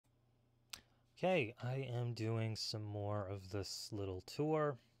Okay, I am doing some more of this little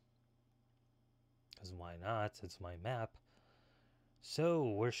tour. Because why not? It's my map. So,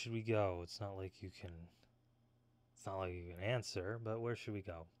 where should we go? It's not like you can answer, but where should we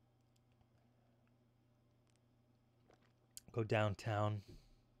go? Go downtown.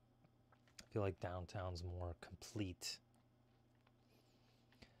 I feel like downtown's more complete.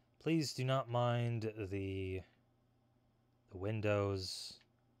 Please do not mind the windows,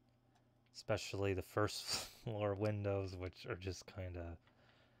 especially the first floor windows, which are just kind of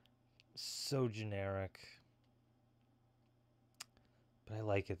so generic. But I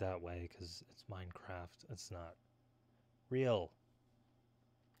like it that way because it's Minecraft. It's not real.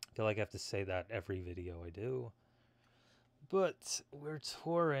 I feel like I have to say that every video I do. But we're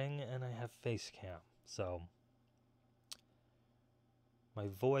touring and I have face cam. So my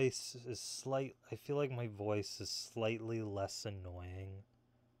voice is I feel like my voice is slightly less annoying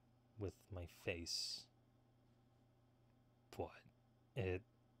with my face. But it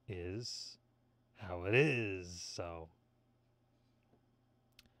is how it is. So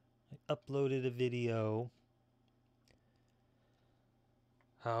I uploaded a video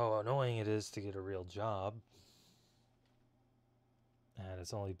how annoying it is to get a real job. And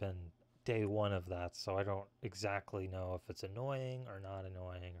it's only been day one of that, so I don't exactly know if it's annoying or not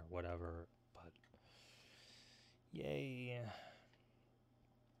annoying or whatever, but yay.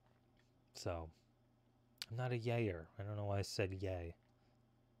 So, I'm not a yayer. I don't know why I said yay.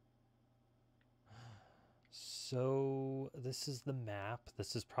 So, this is the map.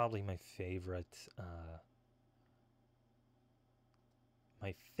 This is probably my favorite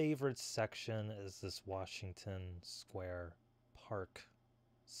section is this Washington Square Park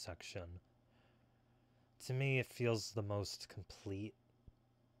section. To me, it feels the most complete.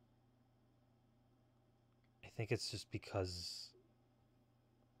 I think it's just because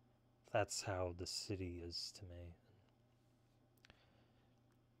that's how the city is to me.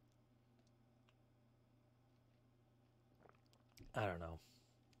 I don't know.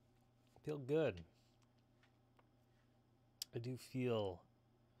 I feel good. I do feel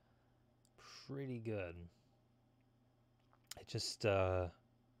pretty good. I just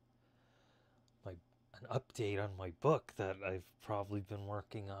an update on my book that I've probably been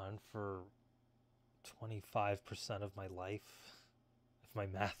working on for 25% of my life, if my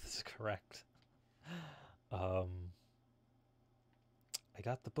math is correct. I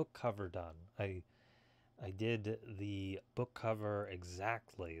got the book cover done. I did the book cover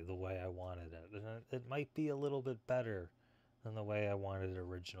exactly the way I wanted it, and it might be a little bit better than the way I wanted it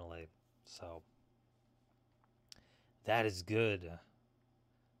originally. So that is good.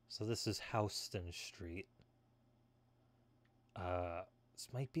 So this is Houston Street. This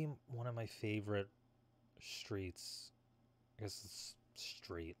might be one of my favorite streets. I guess it's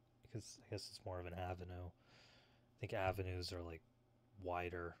street because I guess it's more of an avenue. I think avenues are like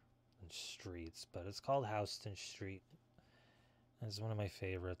wider than streets, but it's called Houston Street. It's one of my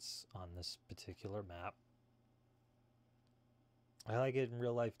favorites on this particular map. I like it in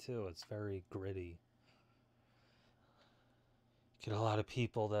real life too. It's very gritty. Get a lot of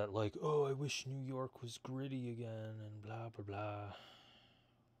people that like, oh, I wish New York was gritty again and blah blah blah.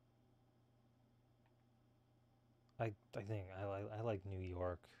 I think I like New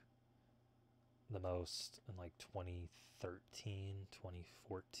York the most in like 2013,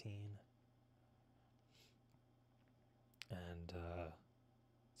 2014. And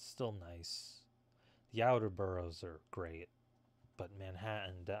it's still nice. The outer boroughs are great, but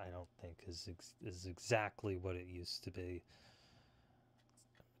Manhattan I don't think is exactly what it used to be.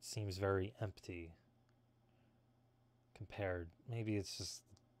 It seems very empty compared. Maybe it's just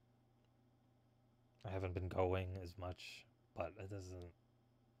I haven't been going as much, but it doesn't.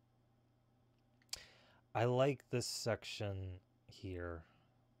 I like this section here.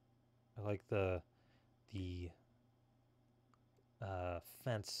 I like the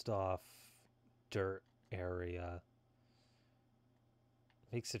fenced off dirt area.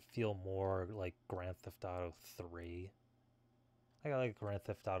 Makes it feel more like Grand Theft Auto 3. I like Grand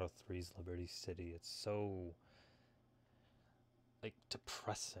Theft Auto 3's Liberty City. It's so like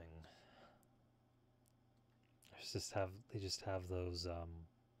depressing. They just have those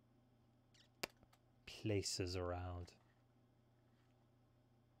places around.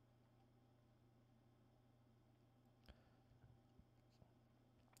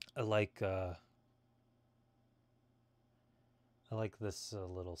 I like this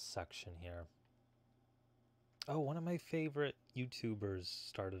little section here. Oh, one of my favorite YouTubers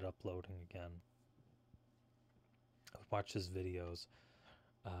started uploading again. I watch his videos.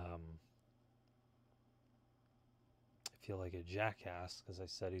 feel like a jackass because I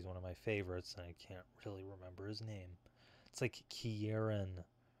said he's one of my favorites and I can't really remember his name. It's like Kieran.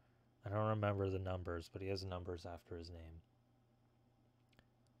 I don't remember the numbers, but he has numbers after his name.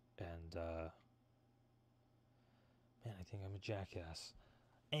 And, man, I think I'm a jackass.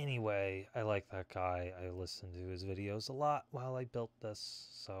 Anyway, I like that guy. I listened to his videos a lot while I built this,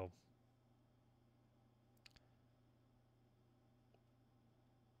 so...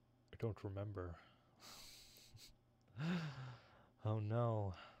 I don't remember. Oh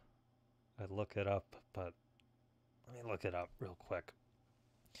no. I'd look it up, but let me look it up real quick.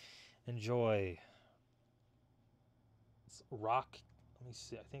 Enjoy. It's Rock. Let me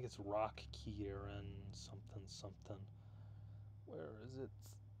see. I think it's Rock Kieran something something. Where is it?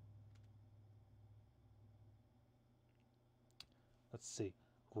 Let's see.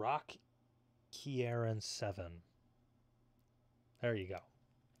 Rock Kieran 7. There you go.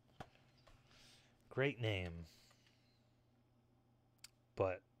 Great name.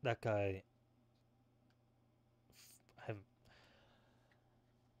 But that guy,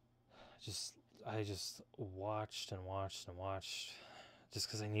 I just watched and watched and watched just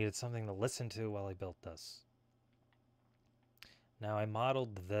because I needed something to listen to while I built this. Now I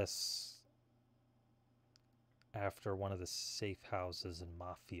modeled this after one of the safe houses in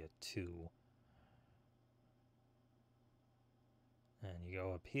Mafia 2. And you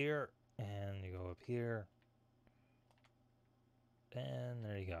go up here, and you go up here, and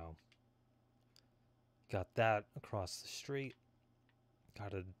there you go. Got that across the street.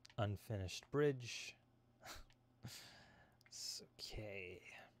 Got an unfinished bridge. It's okay.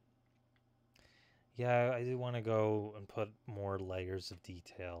 Yeah, I do want to go and put more layers of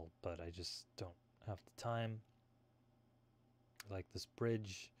detail, but I just don't have the time. I like this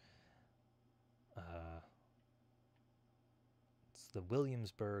bridge. It's the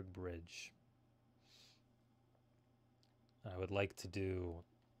Williamsburg Bridge. I would like to do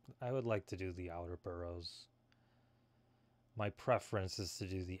the outer boroughs. My preference is to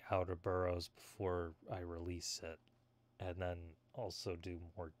do the outer boroughs before I release it, and then also do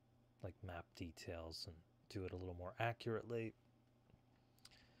more like map details and do it a little more accurately.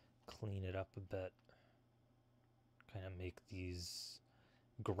 Clean it up a bit. Kind of make these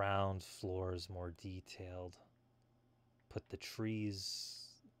ground floors more detailed. Put the trees,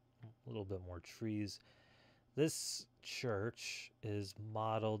 a little bit more trees. This church is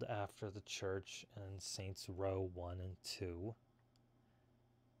modeled after the church in Saints Row 1 and 2.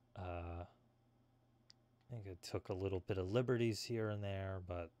 I think I took a little bit of liberties here and there,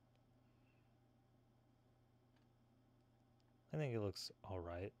 but I think it looks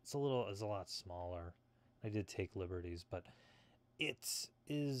alright. It's a lot smaller. I did take liberties, but it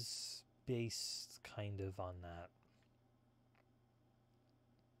is based kind of on that.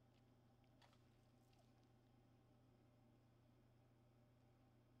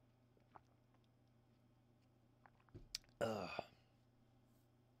 Ugh.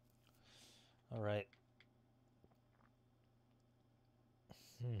 Alright.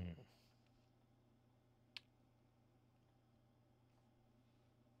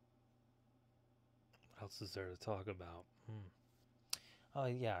 What else is there to talk about? Oh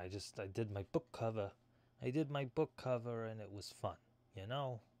yeah, I did my book cover. I did my book cover and it was fun, you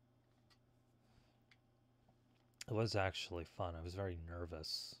know? It was actually fun. I was very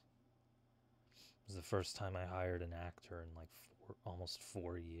nervous. It was the first time I hired an actor in like almost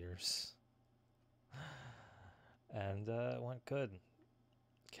 4 years. And it went good.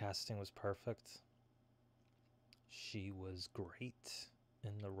 Casting was perfect. She was great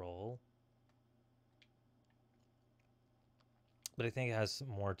in the role. But I think it has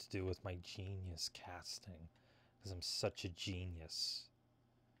more to do with my genius casting, because I'm such a genius.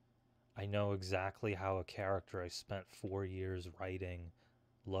 I know exactly how a character I spent 4 years writing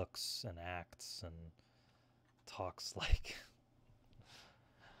looks and acts and talks like.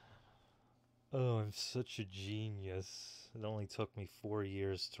 Oh, I'm such a genius. It only took me 4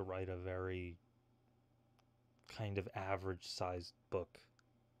 years to write a very kind of average-sized book.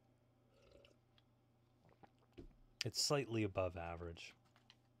 It's slightly above average.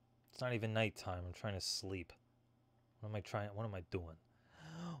 It's not even nighttime. I'm trying to sleep. What am I doing?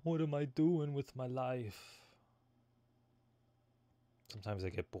 What am I doing with my life? Sometimes I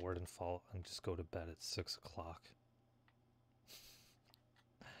get bored and just go to bed at 6 o'clock.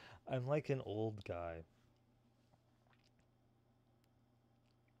 I'm like an old guy.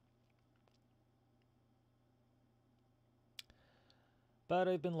 But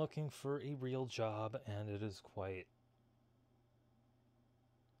I've been looking for a real job, and it is quite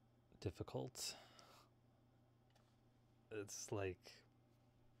difficult. It's like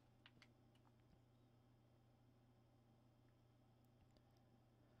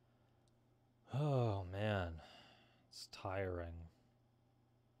tiring.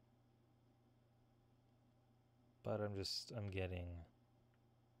 But I'm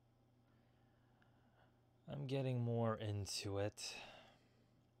getting more into it.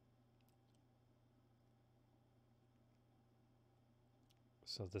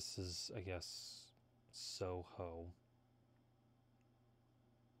 So this is, I guess, Soho.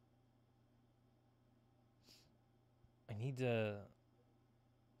 I need to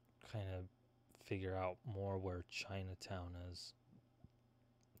kind of figure out more where Chinatown is.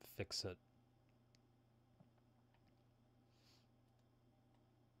 Fix it.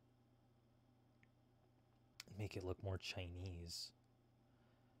 Make it look more Chinese.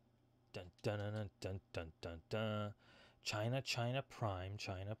 Dun dun dun dun dun dun dun. China, China Prime,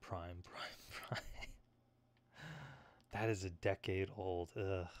 China Prime, Prime, Prime. That is a decade old.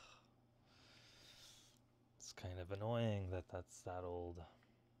 Ugh. It's kind of annoying that that's that old.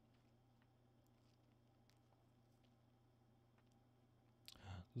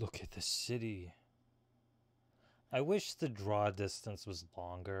 Look at the city. I wish the draw distance was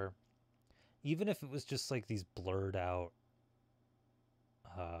longer. Even if it was just like these blurred out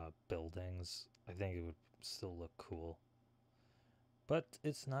buildings, I think it would still look cool. But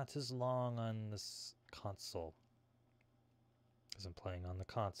it's not as long on this console. Because I'm playing on the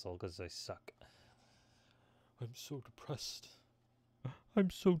console because I suck. I'm so depressed. I'm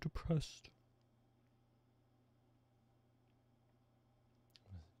so depressed.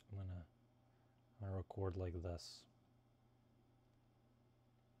 I'm gonna record like this.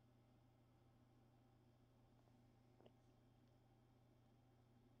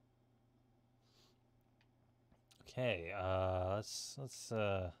 Okay, let's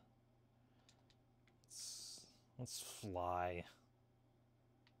fly.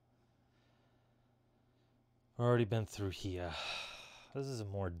 I've already been through here. This is a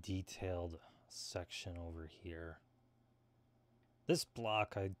more detailed section over here. This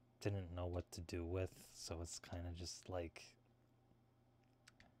block I didn't know what to do with, so it's kind of just like,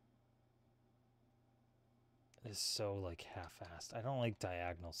 it's so like half-assed. I don't like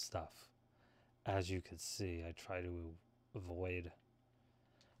diagonal stuff. As you could see, I try to avoid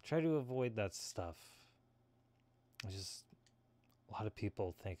that stuff. A lot of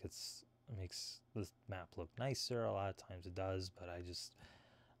people think it makes this map look nicer. A lot of times it does, but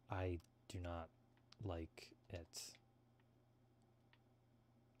I do not like it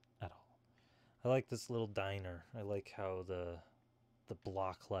at all. I like this little diner. I like how the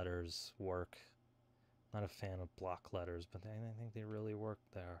block letters work. Not a fan of block letters, but I think they really work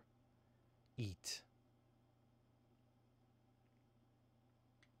there. Eat.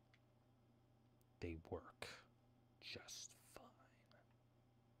 They work just fine.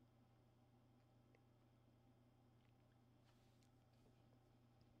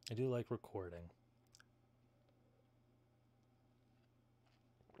 I do like recording.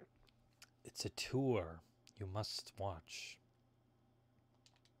 It's a tour you must watch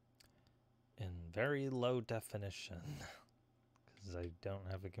in very low definition because I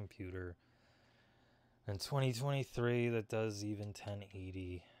don't have a computer in 2023 that does even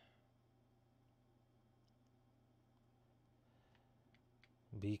 1080.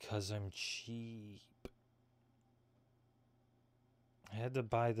 Because I'm cheap. I had to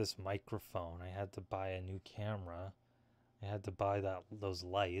buy this microphone. I had to buy a new camera. I had to buy those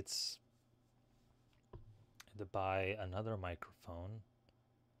lights. I had to buy another microphone.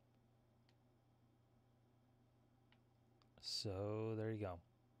 So there you go.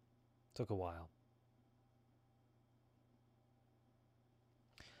 Took a while.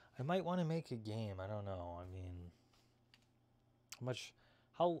 I might want to make a game. I don't know. I mean,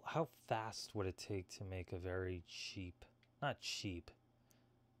 how fast would it take to make a very cheap, not cheap,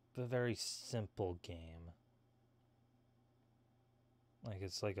 but very simple game? Like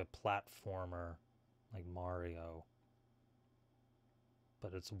it's like a platformer, like Mario,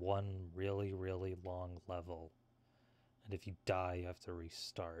 but it's one really, really long level. And if you die, you have to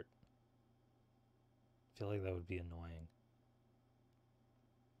restart. I feel like that would be annoying.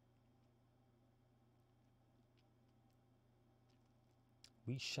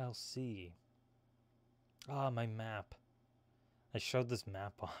 We shall see. Ah, my map. I showed this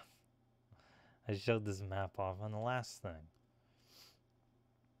map off. I showed this map off on the last thing.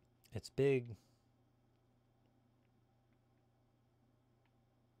 It's big.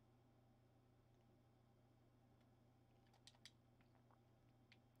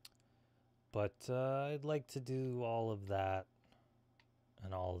 But I'd like to do all of that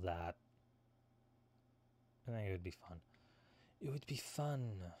and all of that. I think it would be fun. It would be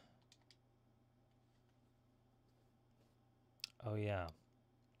fun. Oh yeah.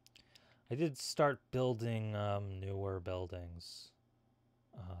 I did start building newer buildings.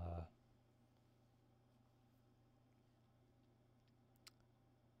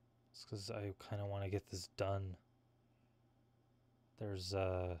 It's because I kind of want to get this done. There's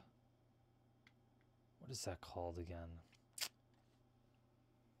what is that called again?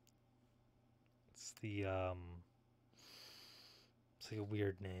 It's the it's like a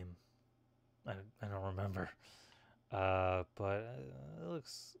weird name. I don't remember. But it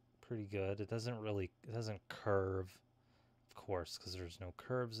looks pretty good. It doesn't curve, of course, because there's no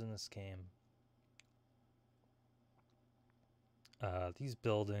curves in this game. These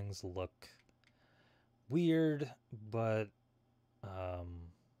buildings look weird, but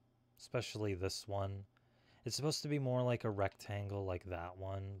especially this one. It's supposed to be more like a rectangle like that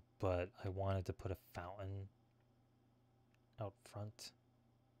one, but I wanted to put a fountain out front.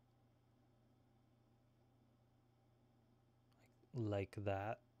 Like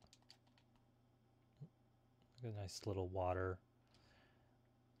that. A nice little water.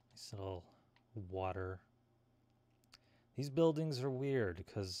 Nice little water. These buildings are weird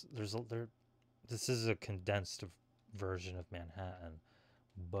because this is a condensed version of Manhattan,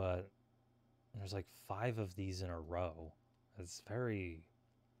 but there's like 5 of these in a row. It's very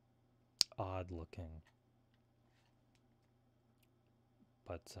odd looking.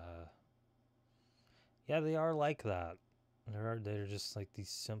 But yeah, they are like that. They're just like these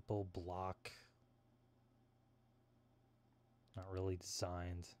simple block, not really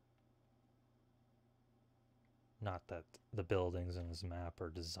designed. Not that the buildings in this map are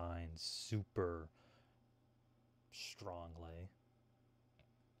designed super strongly.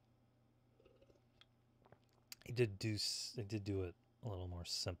 I did do it a little more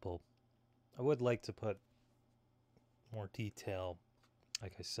simple. I would like to put more detail,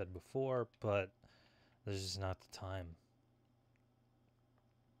 like I said before, but there's just not the time.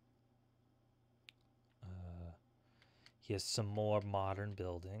 He has some more modern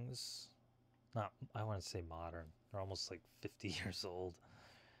buildings. I want to say modern. They're almost like 50 years old.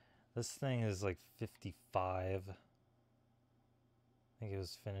 This thing is like 55. I think it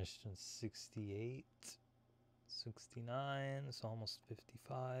was finished in 68, 69, so almost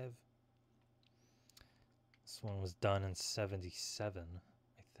 55. This one was done in 77,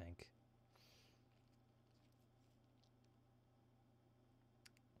 I think.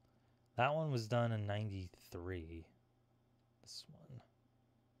 That one was done in 93. This one.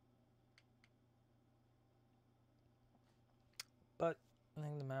 But I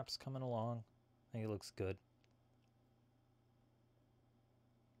think the map's coming along. I think it looks good.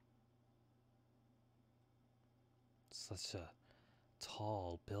 Such a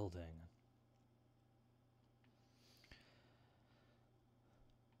tall building.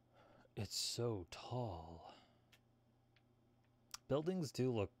 It's so tall. Buildings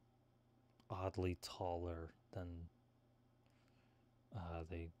do look oddly taller than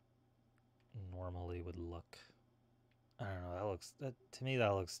they normally would look. I don't know, to me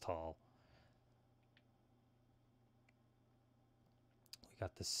that looks tall. We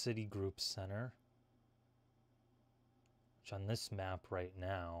got the Citigroup Center, which on this map right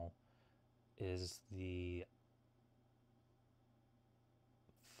now is the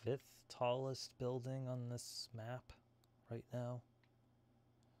 5th tallest building on this map right now.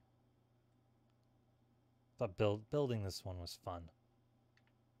 Thought building this one was fun.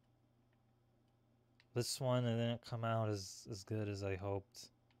 This one didn't come out as good as I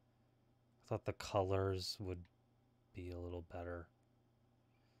hoped. I thought the colors would be a little better.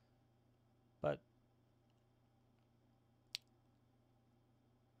 But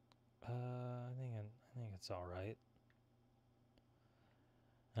I think it's all right.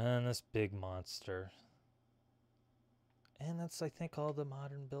 And this big monster. And that's, I think, all the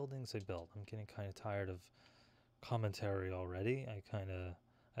modern buildings I built. I'm getting kind of tired of commentary already.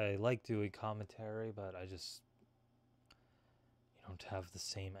 I like doing commentary, but you don't have the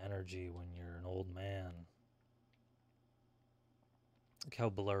same energy when you're an old man. Look how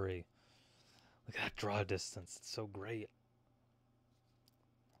blurry. Look at that draw distance. It's so great.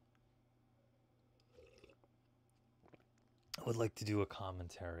 I would like to do a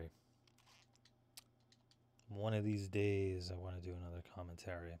commentary. One of these days, I want to do another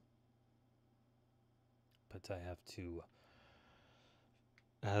commentary. But I have to,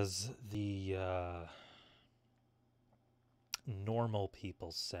 as the normal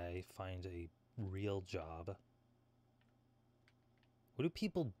people say, find a real job. What do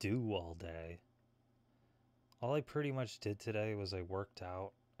people do all day? All I pretty much did today was I worked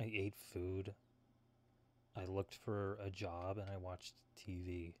out, I ate food, I looked for a job, and I watched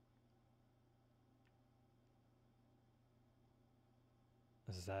TV.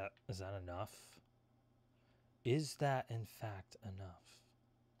 Is that enough? Is that in fact enough?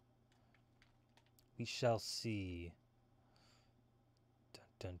 We shall see. Dun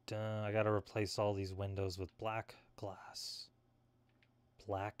dun dun. I gotta replace all these windows with black glass.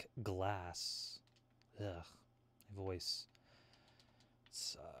 Black glass. Ugh. My voice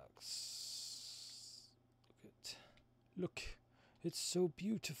sucks. Look, it's so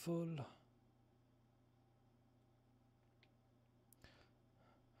beautiful.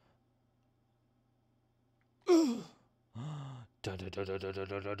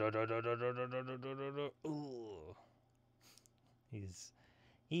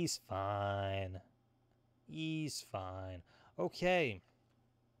 He's fine. He's fine. Okay,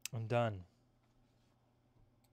 I'm done.